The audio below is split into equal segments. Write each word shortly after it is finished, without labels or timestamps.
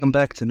Welcome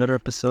back to another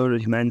episode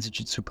of Human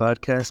Jiu-Jitsu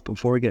Podcast.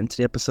 Before we get into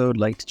the episode, I'd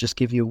like to just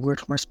give you a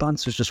word from our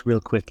sponsors just real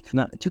quick.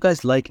 Do you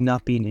guys like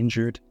not being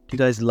injured? Do you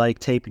guys like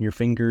taping your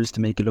fingers to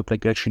make it look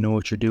like you actually know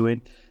what you're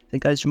doing? I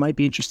think, guys, you might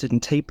be interested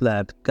in Tape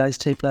Lab. Guys,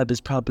 Tape Lab is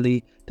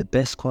probably the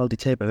best quality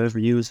tape I've ever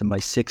used in my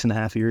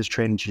 6.5 years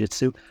training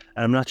Jiu-Jitsu.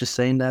 And I'm not just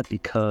saying that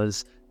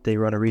because they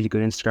run a really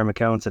good Instagram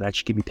account and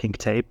actually give me pink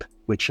tape,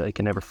 which I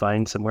can never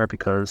find somewhere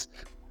because,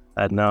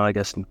 I don't know, I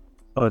guess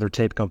other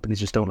tape companies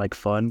just don't like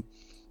fun.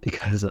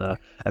 Because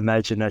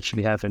imagine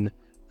actually having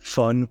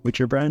fun with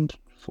your brand.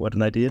 What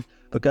an idea.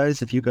 But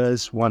guys, if you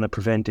guys want to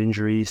prevent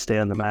injuries, stay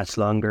on the mats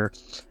longer,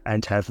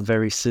 and have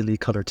very silly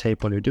color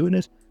tape while you're doing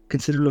it,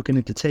 consider looking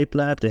into Tape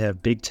Lab. They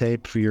have big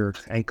tape for your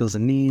ankles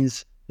and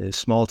knees. They have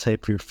small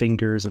tape for your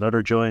fingers and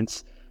other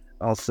joints.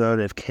 Also,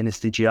 they have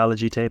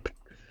kinesthesiology tape.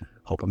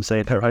 Hope I'm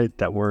saying that right.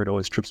 That word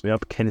always trips me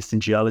up.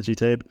 Kinesthesiology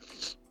tape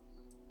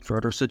for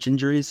other such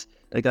injuries.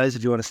 Guys,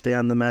 if you want to stay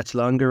on the mats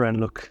longer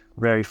and look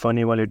very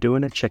funny while you're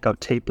doing it, check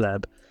out Tape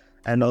Lab.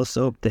 And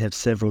also, they have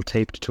several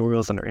tape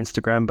tutorials on their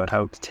Instagram about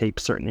how to tape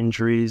certain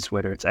injuries,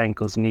 whether it's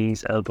ankles,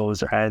 knees,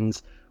 elbows, or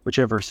hands.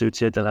 Whichever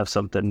suits you, they'll have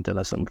something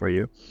for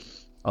you.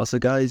 Also,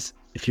 guys,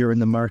 if you're in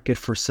the market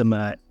for some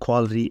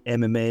quality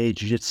MMA,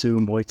 Jiu-Jitsu,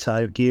 Muay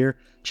Thai gear,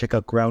 check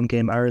out Ground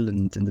Game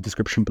Ireland in the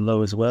description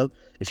below as well.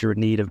 If you're in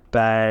need of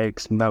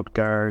bags, mount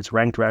guards,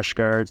 ranked rash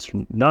guards,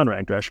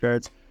 non-ranked rash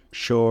guards,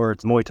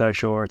 shorts, Muay Thai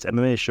shorts,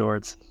 MMA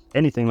shorts,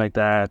 anything like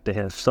that. They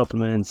have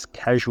supplements,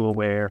 casual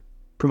wear,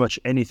 pretty much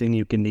anything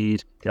you can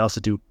need. They're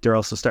also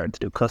starting to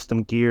do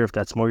custom gear if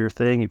that's more your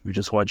thing. If you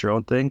just want your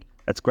own thing,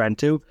 that's grand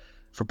too.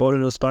 For both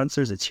of those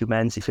sponsors, it's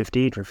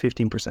Humanzy15 for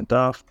 15%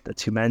 off.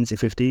 That's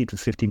Humanzy15 for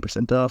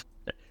 15% off.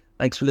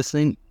 Thanks for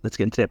listening. Let's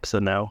get into the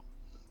episode now.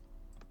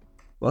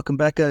 Welcome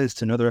back, guys,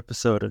 to another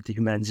episode of the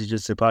Human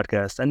Jiu-Jitsu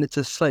Podcast. And it's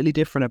a slightly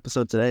different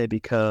episode today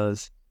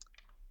because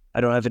I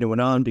don't have anyone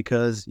on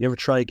because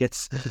adulting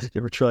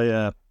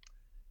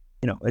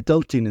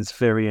is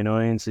very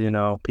annoying.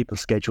 So,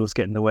 people's schedules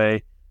get in the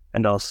way.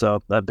 And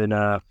also I've been,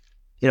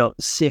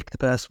 sick the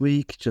past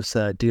week, just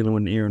dealing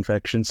with an ear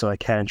infection. So I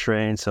can't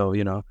train. So,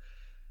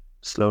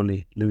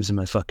 slowly losing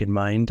my fucking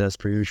mind as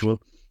per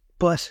usual.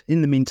 But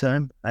in the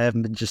meantime, I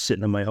haven't been just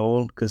sitting on my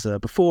hole because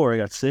before I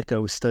got sick, I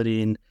was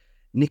studying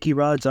Nicky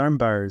Rod's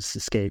Armbar's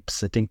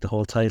escapes. I think the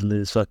whole title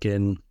is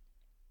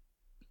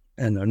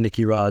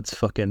Nicky Rod's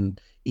fucking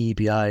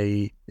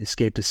EBI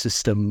escape the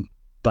system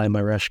by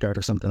my rash guard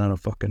or something. I don't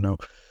fucking know.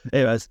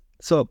 Anyways,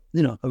 so,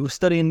 I was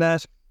studying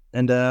that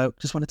and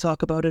just want to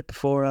talk about it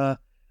before I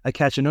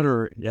catch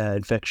another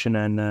infection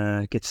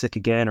and get sick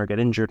again or get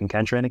injured and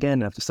can't train again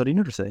and have to study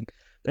another thing.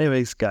 But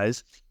anyways,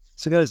 guys.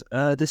 So, guys,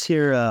 this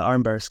here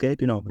Armbar escape,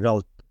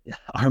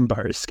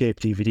 Armbar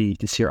escape DVD.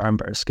 This here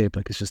Armbar escape,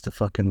 like it's just a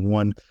fucking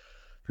one,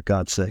 for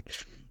God's sake.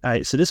 All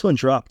right, so this one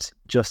dropped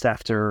just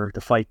after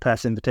the Fight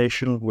Pass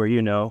Invitational, where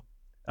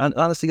and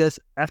honestly, guys,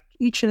 after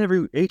each and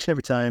every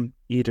time,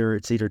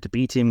 it's either the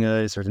B Team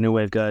guys or the New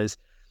Wave guys,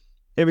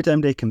 every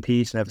time they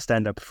compete and have a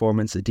stand-up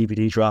performance, a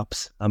DVD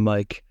drops. I'm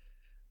like,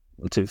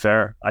 well, to be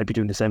fair, I'd be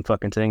doing the same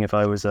fucking thing if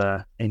I was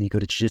any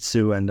good at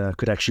jiu-jitsu and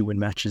could actually win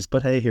matches.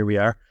 But hey, here we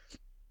are.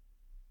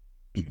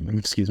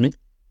 Excuse me.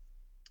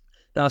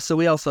 Now, so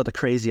we all saw the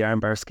crazy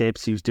armbar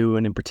escapes he was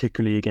doing, and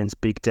particularly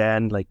against Big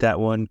Dan, like that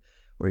one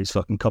where he's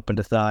fucking cupping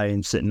the thigh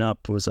and sitting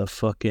up was a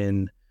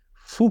fucking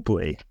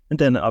foopui. And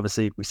then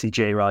obviously we see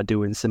J-Rod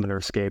doing similar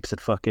escapes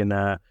at fucking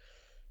at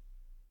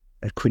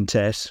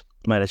Quintet.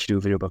 Might actually do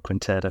a video about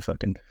Quintet.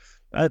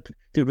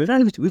 Dude,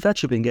 we've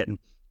actually been getting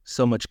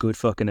so much good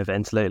fucking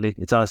events lately.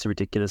 It's honestly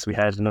ridiculous. We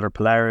had another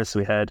Polaris.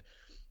 We had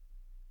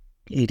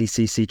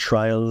ADCC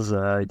trials,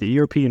 the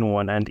European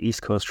one, and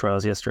East Coast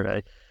trials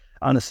yesterday.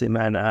 Honestly,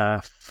 man,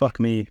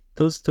 fuck me.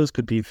 Those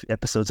could be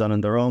episodes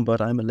on their own,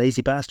 but I'm a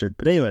lazy bastard.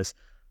 But anyways,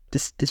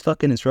 this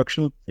fucking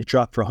instructional, it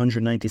dropped for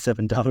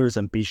 $197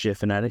 on BJ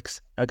Fanatics.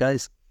 Now,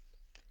 guys,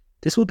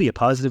 this will be a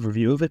positive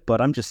review of it,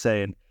 but I'm just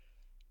saying,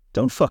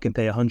 don't fucking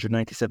pay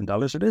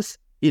 $197 for this.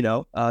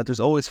 There's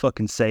always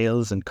fucking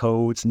sales and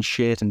codes and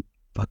shit and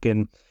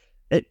fucking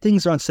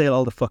things are on sale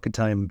all the fucking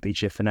time.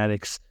 BJ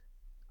Fanatics.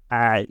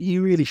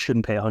 You really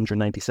shouldn't pay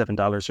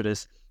 $197 for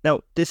this.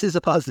 Now, this is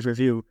a positive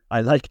review.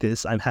 I like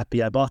this. I'm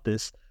happy I bought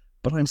this,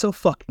 but I'm so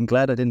fucking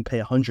glad I didn't pay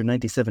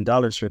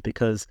 $197 for it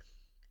because,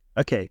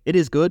 okay, it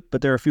is good,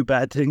 but there are a few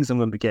bad things I'm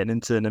going to be getting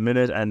into in a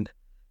minute, and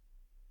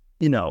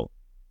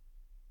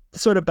the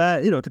sort of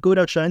bad, the good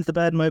outshines the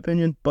bad in my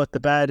opinion, but the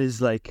bad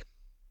is like,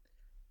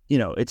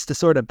 it's the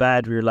sort of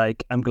bad where you're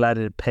like, I'm glad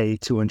I didn't pay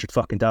 $200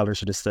 fucking dollars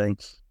for this thing.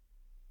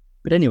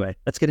 But anyway,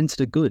 let's get into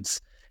the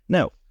goods.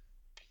 Now,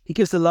 he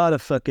gives a lot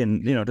of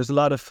fucking,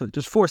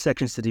 there's 4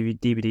 sections to the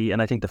DVD,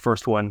 and I think the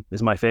first one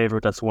is my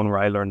favorite. That's the one where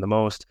I learned the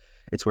most.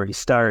 It's where he's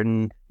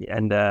starting,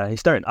 and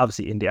he's starting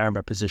obviously in the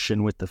armbar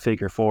position with the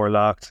figure 4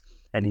 locked,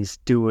 and he's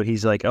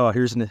like, oh,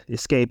 here's an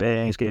escape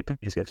A, escape B,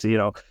 escape C,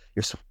 you're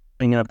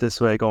swinging up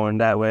this way, going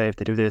that way, if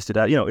they do this, do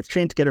that. It's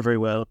trained together very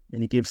well,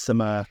 and he gives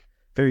some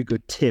very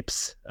good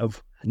tips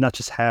of not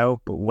just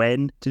how, but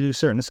when to do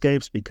certain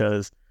escapes,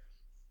 because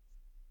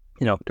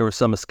there were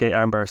some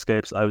armbar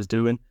escapes I was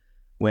doing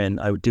when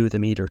I would do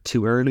them either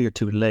too early or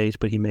too late,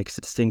 but he makes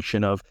a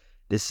distinction of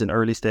this is an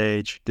early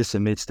stage, this is a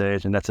mid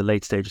stage, and that's a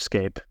late stage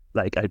escape.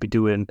 Like I'd be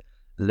doing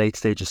late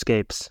stage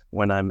escapes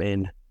when I'm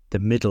in the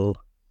middle,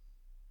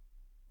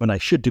 when I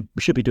should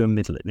be doing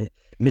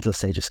middle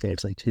stage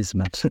escapes. Like, jeez,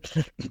 man.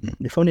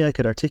 If only I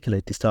could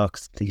articulate these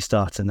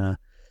thoughts in a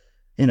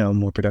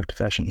more productive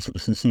fashion.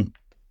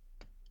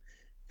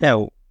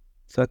 Now,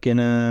 fucking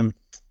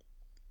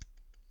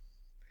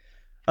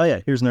oh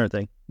yeah, here's another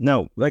thing.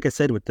 No, like I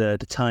said with the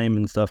time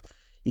and stuff,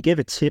 he gave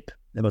a tip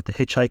about the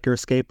hitchhiker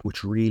escape,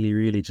 which really,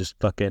 really just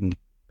fucking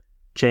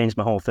changed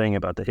my whole thing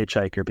about the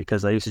hitchhiker,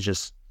 because I used to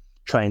just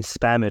try and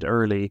spam it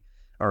early,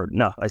 or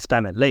no, I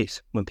spam it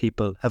late when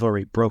people have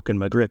already broken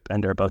my grip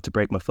and they're about to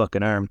break my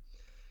fucking arm.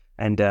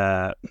 And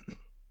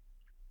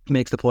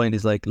makes the point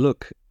is like,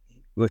 look,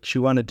 what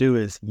you want to do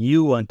is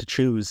you want to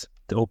choose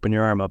to open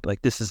your arm up.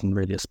 Like, this isn't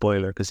really a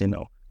spoiler because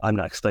I'm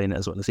not explaining it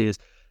as well as he is.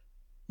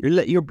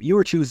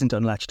 You're choosing to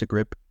unlatch the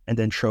grip and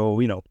then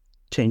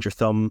change your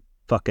thumb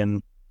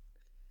fucking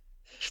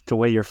the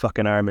way your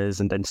fucking arm is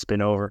and then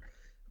spin over.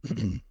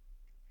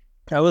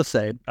 I will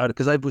say,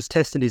 because I was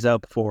testing these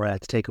out before I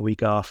had to take a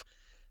week off.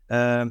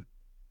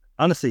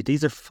 Honestly,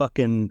 these are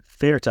fucking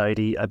fair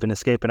tidy. I've been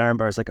escaping arm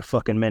bars like a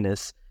fucking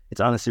menace.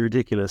 It's honestly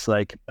ridiculous.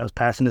 Like, I was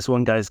passing this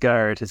one guy's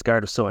guard. His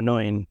guard was so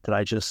annoying that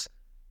I just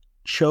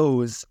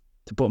chose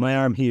to put my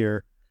arm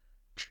here,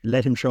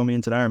 let him show me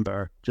into the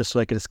armbar, just so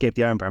I could escape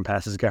the armbar and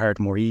pass his guard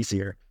more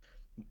easily.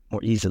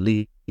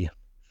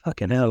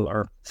 Fucking hell.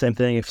 Or same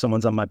thing if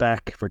someone's on my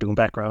back for doing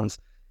backgrounds,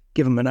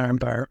 give him an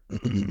armbar.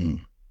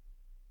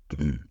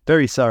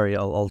 Very sorry,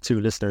 all two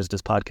listeners of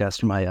this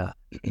podcast, for my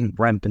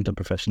rampant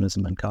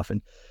unprofessionalism and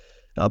coughing.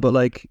 But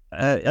like,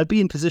 I'd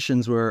be in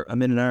positions where I'm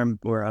not in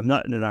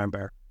an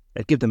armbar.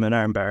 I'd give them an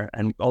armbar,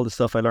 and all the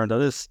stuff I learned on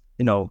this,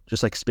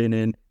 just like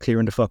spinning,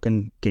 clearing the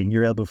fucking, getting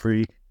your elbow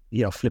free,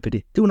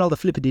 doing all the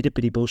flippity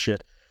dippity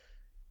bullshit.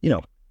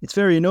 It's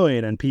very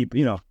annoying, and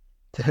people,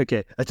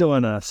 okay, I don't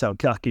want to sound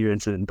cocky or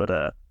anything,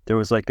 but there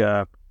was like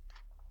a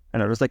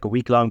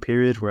week long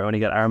period where I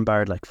only got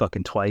armbarred like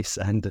fucking twice,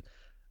 and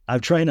I'm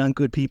trying on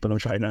good people. I'm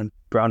trying on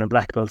brown and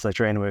black belts I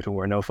train with who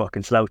are no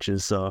fucking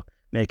slouches, so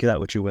make of that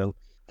what you will.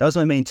 That was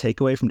my main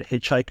takeaway from the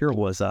hitchhiker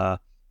was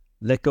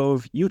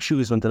you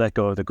choose when to let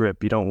go of the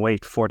grip. You don't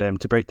wait for them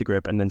to break the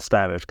grip and then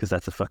spam it, because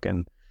that's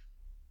you're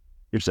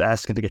just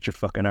asking to get your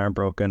fucking arm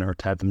broken or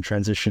to have them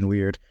transition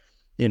weird,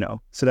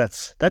 So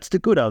that's the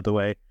good out of the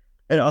way.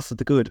 And also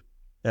the good,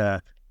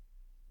 I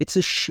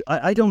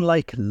don't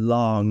like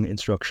long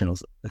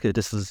instructionals. Okay,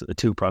 this is a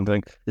two-pronged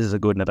thing. This is a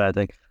good and a bad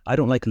thing. I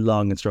don't like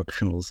long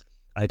instructionals.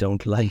 I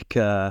don't like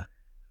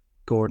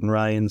Gordon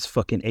Ryan's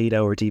fucking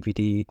 8-hour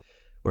DVD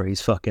where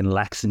he's fucking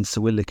laxing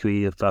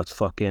soliloquy about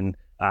fucking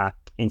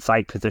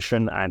inside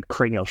position and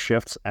cranial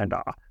shifts and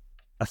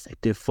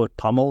effective foot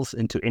pummels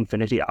into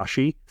infinity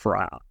ashi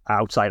for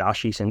outside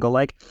ashi single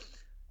leg.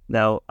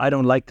 Now, I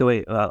don't like the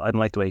way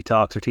he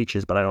talks or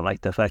teaches, but I don't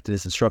like the fact that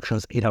his instruction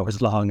is 8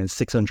 hours long and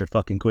 600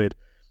 fucking quid.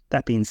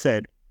 That being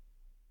said,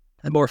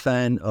 I'm more a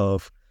fan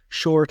of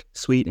short,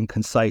 sweet, and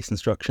concise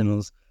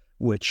instructionals,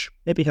 which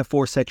maybe have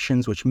 4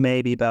 sections, which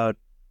may be about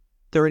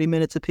 30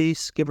 minutes a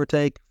piece, give or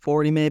take,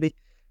 40 maybe.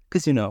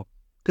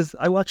 Because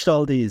I watched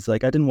all these,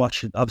 like, I didn't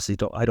watch it, obviously,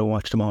 I don't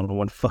watch them all in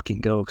one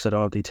fucking go, because I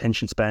don't have the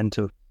attention span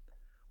to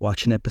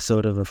watch an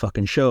episode of a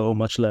fucking show,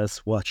 much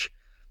less watch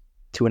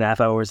 2.5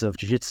 hours of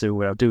jiu-jitsu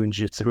without doing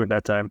jiu-jitsu at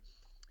that time.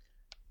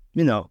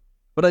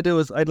 What I do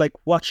is I'd like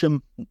watch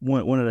them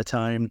one at a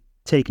time,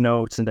 take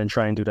notes, and then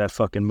try and do that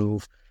fucking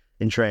move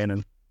in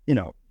training.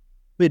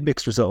 With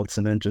mixed results,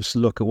 and then just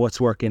look at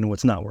what's working and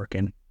what's not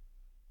working.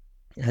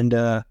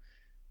 And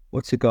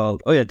what's it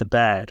called? Oh yeah, the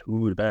bad.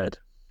 Ooh, the bad.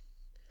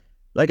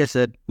 Like I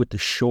said, with the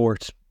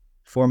short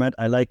format,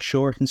 I like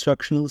short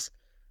instructionals.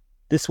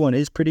 This one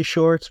is pretty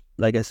short.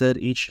 Like I said,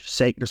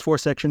 there's 4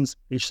 sections.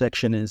 Each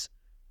section is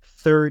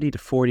 30 to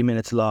 40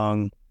 minutes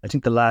long. I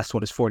think the last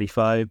one is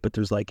 45, but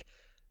there's like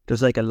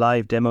a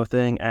live demo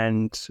thing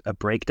and a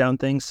breakdown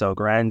thing. So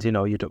grand, you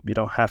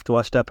don't have to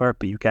watch that part,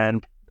 but you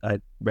can.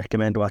 I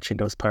recommend watching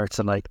those parts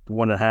on like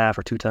 1.5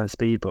 or 2 times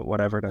speed, but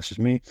whatever, that's just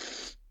me.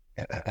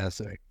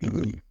 Sorry.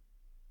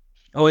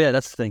 Oh yeah,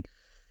 that's the thing.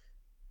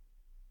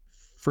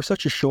 For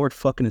such a short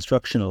fucking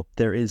instructional,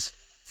 there is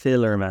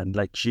filler, man.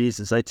 Like,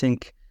 Jesus, I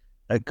think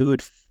a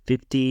good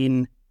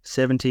 15,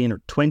 17 or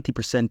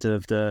 20%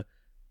 of the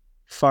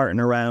farting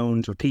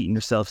around, repeating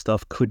yourself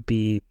stuff could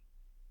be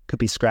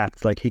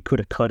scrapped. Like, he could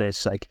have cut it.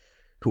 Like,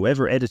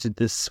 whoever edited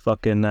this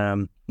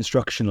fucking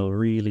instructional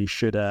really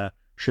should have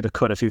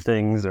cut a few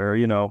things, or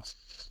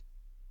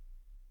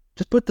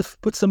just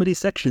put some of these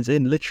sections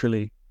in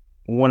literally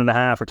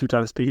 1.5 or 2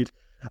 times speed.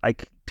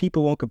 Like,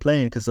 people won't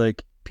complain, because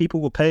like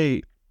people will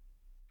pay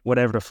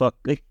whatever the fuck.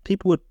 Like,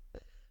 people would,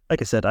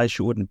 like I said, I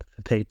wouldn't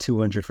pay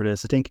 200 for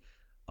this. I think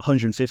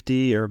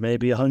 150 or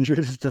maybe 100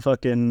 is the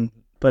fucking.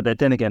 But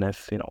then again,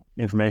 if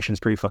information is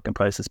pretty fucking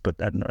priceless, but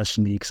I don't know, that's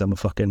me because I'm a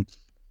fucking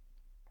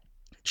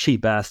cheap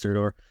bastard,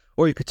 or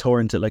you could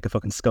torrent it like a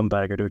fucking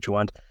scumbag or do what you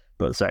want.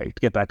 But sorry, to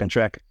get back on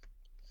track.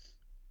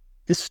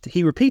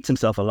 he repeats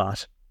himself a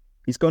lot.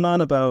 He's going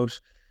on about,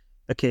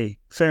 okay,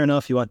 fair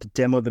enough, you want to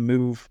demo the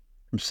move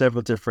from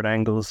several different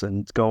angles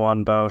and go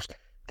on about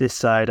this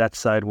side, that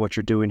side, what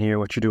you're doing here,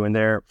 what you're doing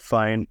there.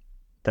 Fine,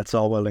 that's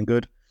all well and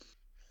good.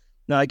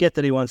 Now, I get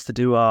that he wants to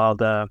do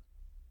that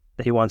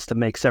he wants to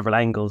make several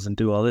angles and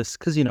do all this,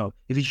 because, you know,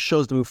 if he just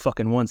shows the move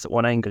fucking once at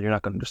one angle, you're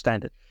not going to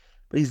understand it.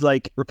 But he's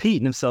like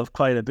repeating himself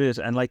quite a bit,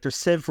 and like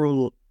there's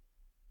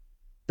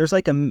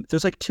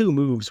like two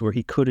moves where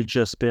he could have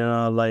just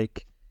been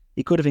like,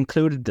 he could have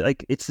included,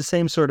 like, it's the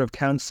same sort of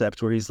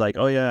concept where he's like,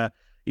 oh yeah,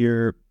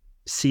 you're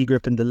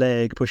C-gripping the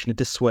leg, pushing it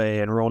this way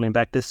and rolling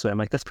back this way. I'm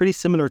like, that's pretty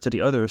similar to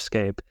the other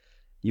escape.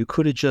 You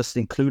could have just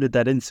included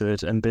that into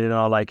it and been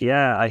all like,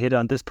 yeah, I hit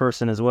on this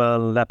person as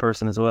well, that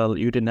person as well.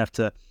 You didn't have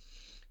to,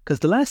 because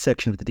the last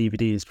section of the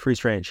DVD is pretty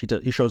strange.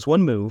 He shows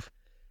one move.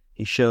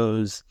 He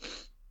shows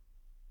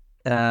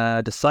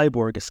the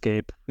Cyborg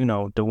escape, you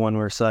know, the one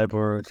where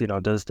Cyborg, you know,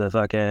 does the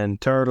fucking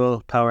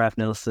turtle, power half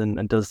Nelson,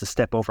 and does the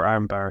step over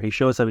armbar. He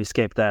shows how he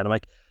escaped that. I'm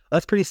like,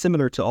 that's pretty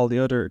similar to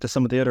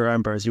some of the other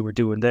armbars you were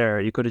doing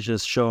there. You could have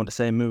just shown the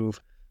same move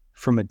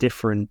from a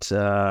different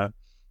sort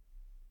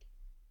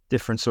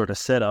of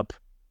setup.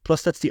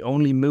 Plus, that's the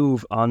only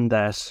move on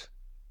that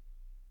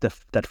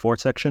fourth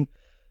section.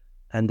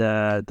 And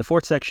the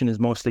fourth section is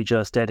mostly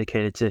just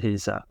dedicated to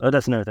his...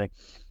 that's another thing.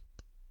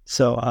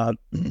 So,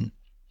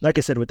 like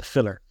I said, with the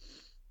filler,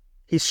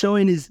 he's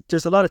showing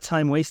there's a lot of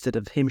time wasted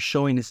of him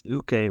showing his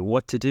uke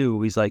what to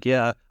do. He's like,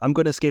 yeah, I'm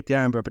going to escape the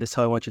armbar, but it's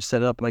how I want you to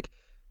set it up. I'm like,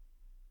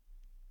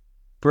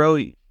 bro,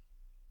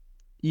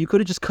 you could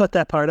have just cut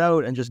that part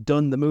out and just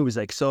done the move. He's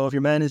like, so if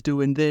your man is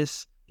doing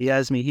this, he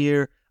has me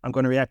here, I'm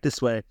going to react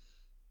this way.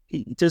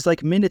 There's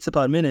like minutes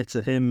upon minutes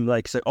of him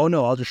like saying, oh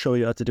no, I'll just show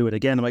you how to do it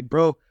again. I'm like,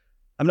 bro,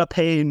 I'm not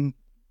paying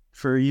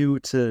for you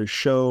to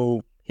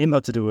show him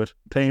how to do it.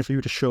 I'm paying for you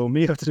to show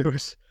me how to do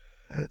it.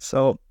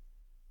 So,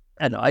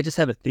 I don't know, I just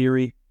have a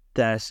theory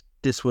that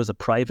this was a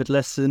private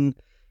lesson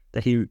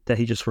that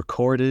he just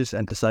recorded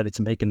and decided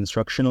to make an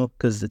instructional,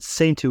 because it's the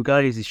same two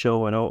guys he's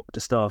showing the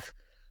stuff.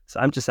 So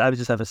I just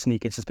have a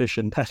sneaking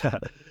suspicion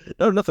that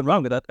no, nothing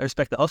wrong with that. I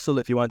respect the hustle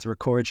if you want to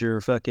record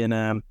your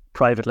fucking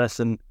private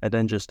lesson and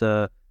then just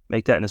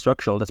make that an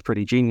instructional. That's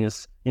pretty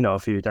genius, you know,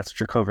 that's what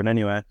you're covering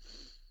anyway.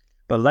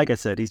 But like I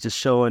said, he's just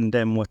showing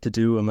them what to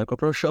do. I'm like, oh,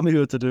 bro, show me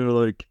what to do.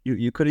 Like,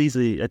 you could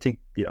easily, I think,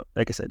 you know,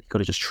 like I said, you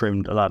could have just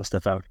trimmed a lot of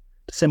stuff out.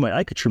 The same way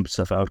I could trim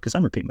stuff out, because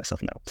I'm repeating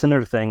myself now. It's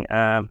another thing.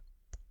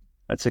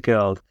 What's it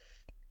called?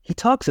 He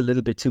talks a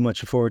little bit too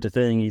much before the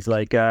thing. He's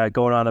like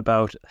going on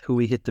about who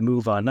he hit the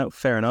move on. Now,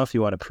 fair enough.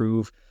 You want to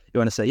prove. You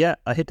want to say, yeah,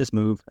 I hit this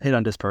move. I hit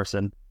on this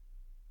person.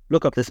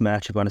 Look up this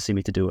match if you want to see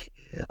me to do it.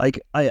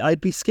 Like,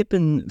 I'd be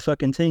skipping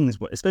fucking things,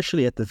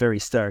 especially at the very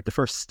start, the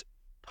first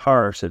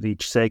part of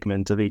each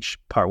segment of each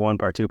part 1,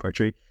 part 2, part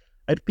 3.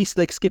 I'd be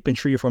like skipping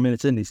 3 or 4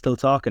 minutes in. He's still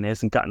talking. He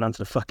hasn't gotten onto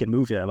the fucking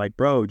move yet. I'm like,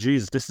 bro,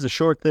 Jesus, this is a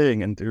short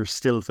thing, and there's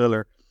still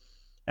filler.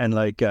 And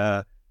like,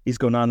 he's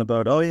going on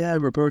about, oh yeah,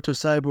 Roberto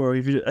Cyborg.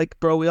 If you like,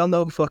 bro, we all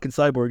know who fucking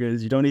Cyborg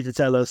is. You don't need to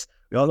tell us.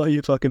 We all know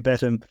you fucking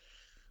bet him.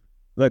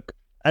 Look,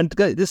 and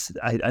guys, this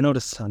I know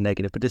this sounds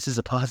negative, but this is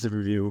a positive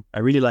review. I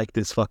really like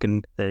this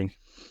fucking thing.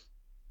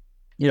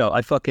 You know,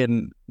 I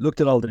fucking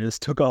looked at all this,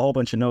 took a whole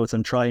bunch of notes.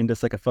 I'm trying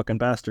this like a fucking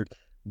bastard.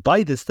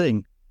 Buy this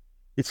thing.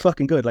 It's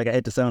fucking good. Like, I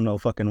hate to sound all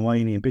fucking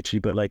whiny and bitchy,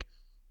 but like,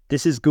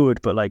 this is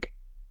good. But like,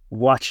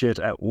 watch it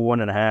at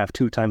 1.5,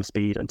 2 times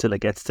speed until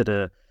it gets to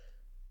the.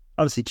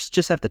 Obviously,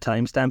 just have the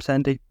timestamps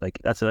handy. Like,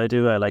 that's what I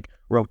do. I like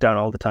wrote down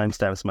all the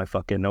timestamps in my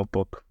fucking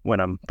notebook when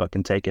I'm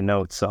fucking taking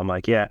notes. So I'm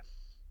like, yeah,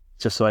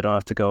 just so I don't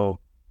have to go.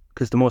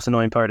 Because the most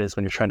annoying part is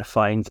when you're trying to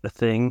find a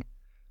thing,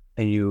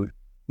 and when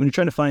you're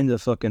trying to find a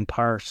fucking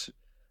part,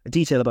 a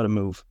detail about a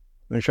move.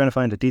 When you're trying to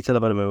find a detail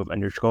about a move,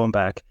 and you're going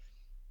back,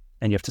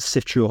 and you have to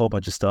sift through a whole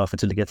bunch of stuff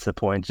until it gets to the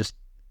point. Just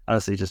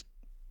honestly, just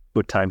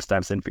put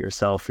timestamps in for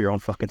yourself, for your own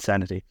fucking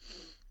sanity.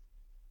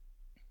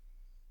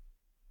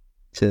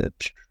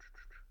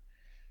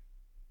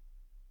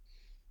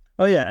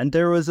 Oh yeah, and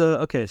there was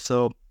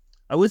so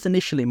I was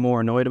initially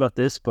more annoyed about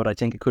this, but I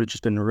think it could have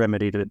just been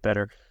remedied a bit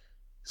better.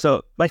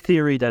 So my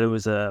theory that it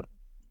was a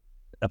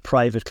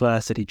private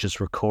class that he just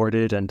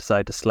recorded and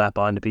decided to slap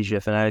on the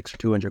BGF Fanatics for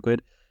 200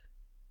 quid.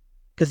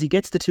 Because he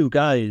gets the 2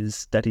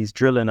 guys that he's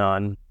drilling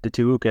on, the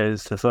 2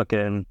 guys, to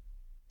fucking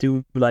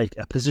do like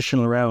a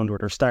positional round where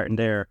they're starting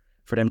there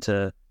for them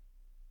to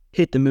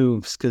hit the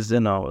moves. Because,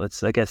 you know,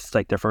 I guess it's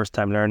like their first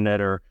time learning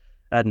it, or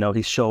I don't know,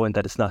 he's showing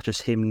that it's not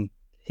just him.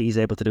 He's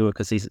able to do it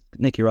because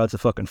Nicky Rod's a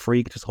fucking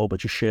freak. Just a whole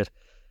bunch of shit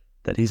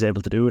that he's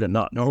able to do it and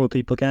not normal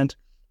people can't.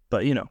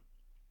 But, you know,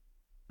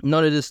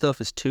 none of this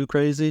stuff is too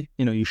crazy.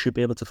 You know, you should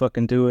be able to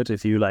fucking do it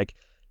if you like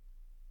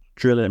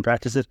drill it and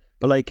practice it.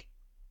 But like,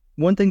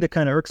 one thing that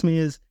kind of irks me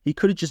is he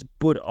could have just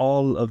put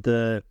all of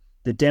the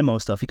demo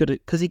stuff. He could have,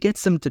 because he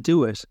gets them to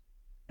do it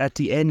at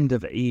the end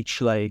of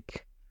each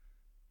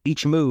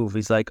move.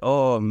 He's like,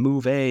 oh,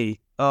 move A.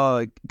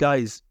 Oh,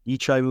 guys, you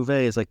try move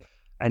A. It's like,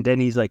 and then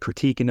he's like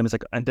critiquing them. It's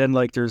like, and then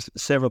like there's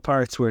several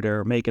parts where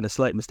they're making a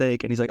slight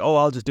mistake, and he's like, oh,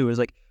 I'll just do it. It's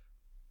like,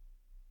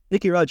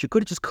 Nicky Rod, you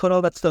could have just cut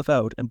all that stuff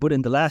out and put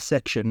in the last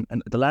section,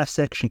 and the last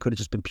section could have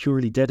just been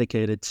purely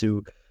dedicated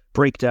to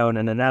breakdown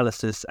and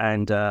analysis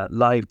and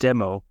live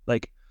demo.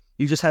 Like,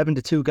 you just having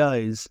the two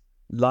guys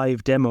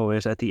live demo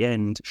it at the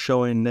end,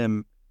 showing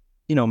them,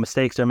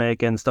 mistakes they're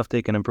making, stuff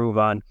they can improve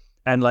on.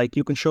 And like,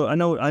 you can show, I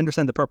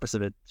understand the purpose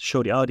of it,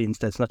 show the audience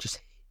that it's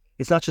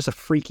not just a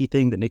freaky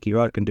thing that Nicky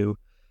Rod can do,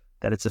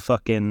 that it's a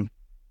fucking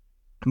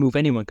move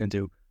anyone can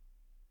do.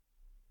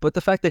 But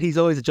the fact that he's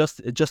always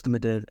adjusting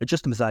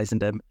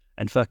them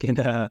and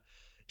fucking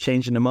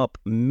changing them up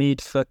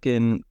mid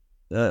fucking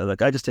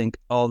like, I just think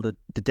all the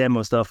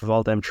demo stuff of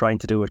all them trying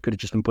to do it could have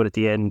just been put at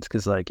the end,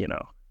 because like,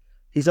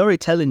 he's already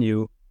telling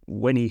you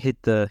when he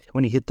hit the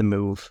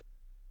move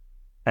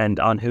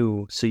and on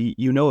who, so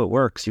you know it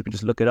works. You can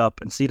just look it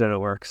up and see that it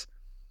works.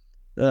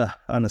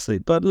 Honestly,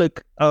 but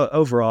look,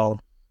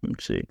 overall,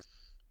 let's see.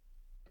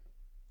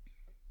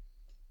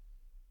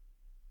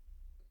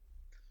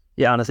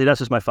 Yeah, honestly, that's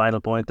just my final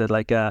point. That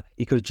like,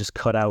 he could just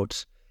cut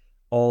out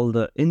all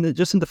in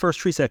the first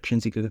three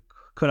sections. He could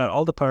cut out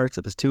all the parts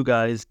of his two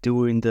guys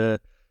doing the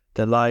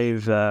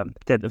live of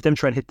them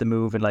trying to hit the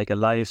move in like a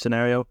live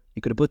scenario.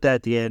 You could have put that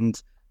at the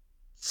end,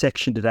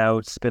 sectioned it out.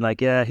 It's been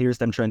like, yeah, here's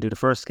them trying to do the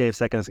first escape,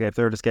 second escape,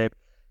 third escape.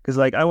 Because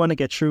like, I want to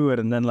get through it,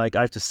 and then like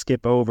I have to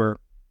skip over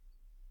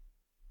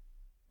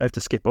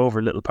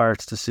little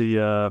parts to see.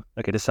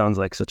 Okay, this sounds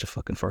like such a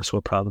fucking first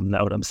world problem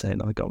now that I'm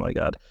saying. I'm like, oh my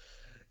god.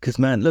 Because,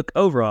 man, look,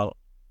 overall,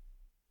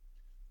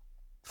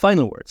 my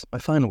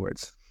final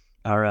words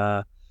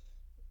are,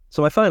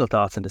 so my final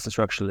thoughts on this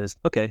instructional is,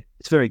 okay,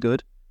 it's very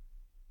good.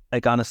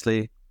 Like,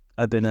 honestly,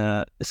 I've been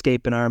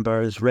escaping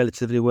armbars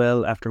relatively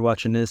well after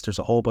watching this. There's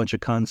a whole bunch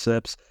of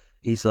concepts.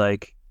 He's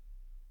like,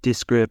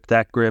 this grip,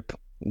 that grip,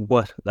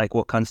 what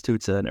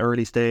constitutes an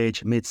early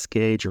stage, mid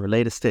stage, or a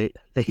late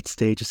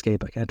stage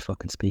escape. I can't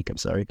fucking speak, I'm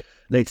sorry.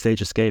 Late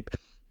stage escape.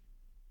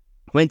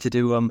 When to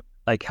do them.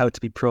 Like, how to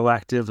be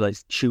proactive, like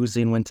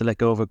choosing when to let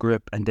go of a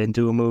grip and then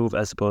do a move,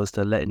 as opposed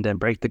to letting them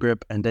break the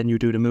grip and then you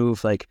do the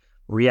move. Like,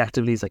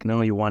 reactively, it's like,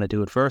 no, you want to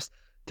do it first.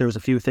 There was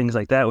a few things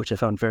like that which I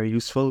found very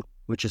useful,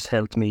 which has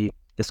helped me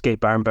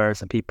escape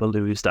armbars and people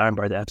who used to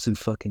armbar the absolute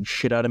fucking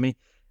shit out of me.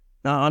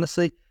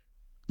 Honestly,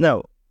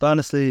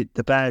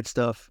 the bad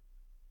stuff,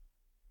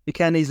 it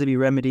can easily be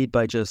remedied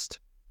by just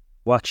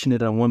watching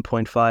it on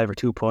 1.5 or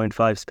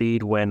 2.5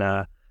 speed when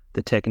the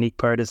technique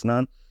part isn't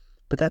on.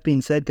 But that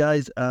being said,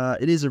 guys,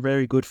 it is a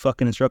very good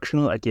fucking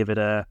instructional. I give it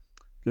a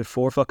good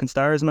 4 fucking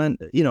stars, man.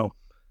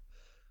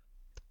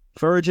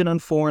 Virgin on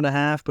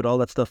 4.5, but all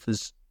that stuff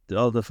is,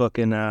 all the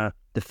fucking,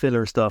 the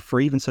filler stuff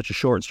for even such a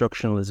short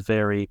instructional is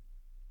very,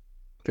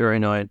 very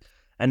annoying.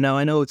 And now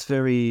I know it's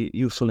very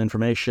useful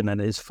information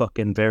and it is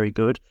fucking very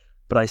good,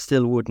 but I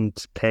still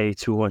wouldn't pay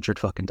 $200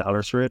 fucking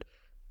dollars for it.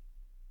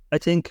 I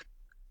think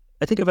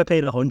if I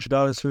paid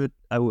 $100 for it,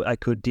 I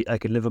could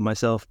live with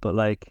myself, but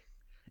like,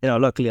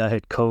 luckily I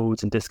had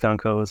codes and discount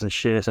codes and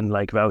shit and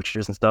like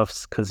vouchers and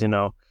stuff, because,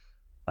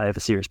 I have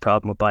a serious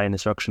problem with buying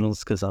instructionals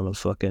because I'm a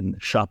fucking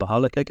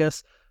shopaholic, I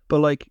guess. But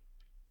like,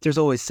 there's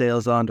always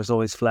sales on, there's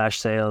always flash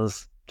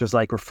sales, there's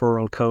like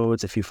referral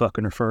codes. If you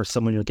fucking refer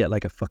someone, you'll get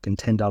like a fucking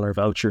 $10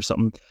 voucher or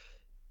something.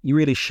 You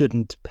really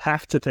shouldn't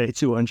have to pay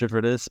 $200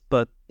 for this,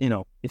 but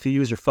if you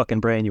use your fucking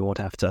brain, you won't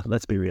have to.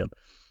 Let's be real.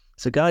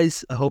 So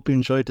guys, I hope you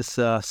enjoyed this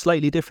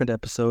slightly different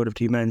episode of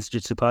Two Men's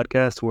Jiu-Jitsu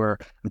Podcast, where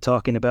I'm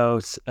talking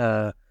about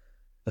a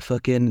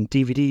fucking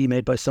DVD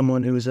made by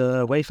someone who's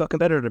way fucking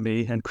better than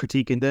me, and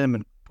critiquing them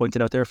and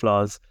pointing out their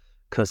flaws,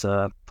 because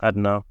I don't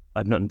know, I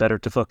have nothing better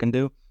to fucking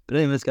do. But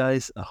anyways,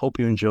 guys, I hope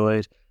you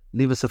enjoyed.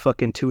 Leave us a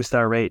fucking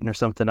 2-star rating or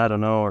something, I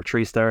don't know, or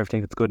 3-star if you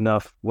think it's good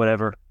enough,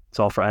 whatever. It's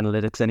all for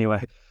analytics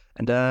anyway.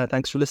 And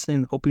thanks for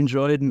listening. Hope you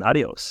enjoyed, and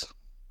adios.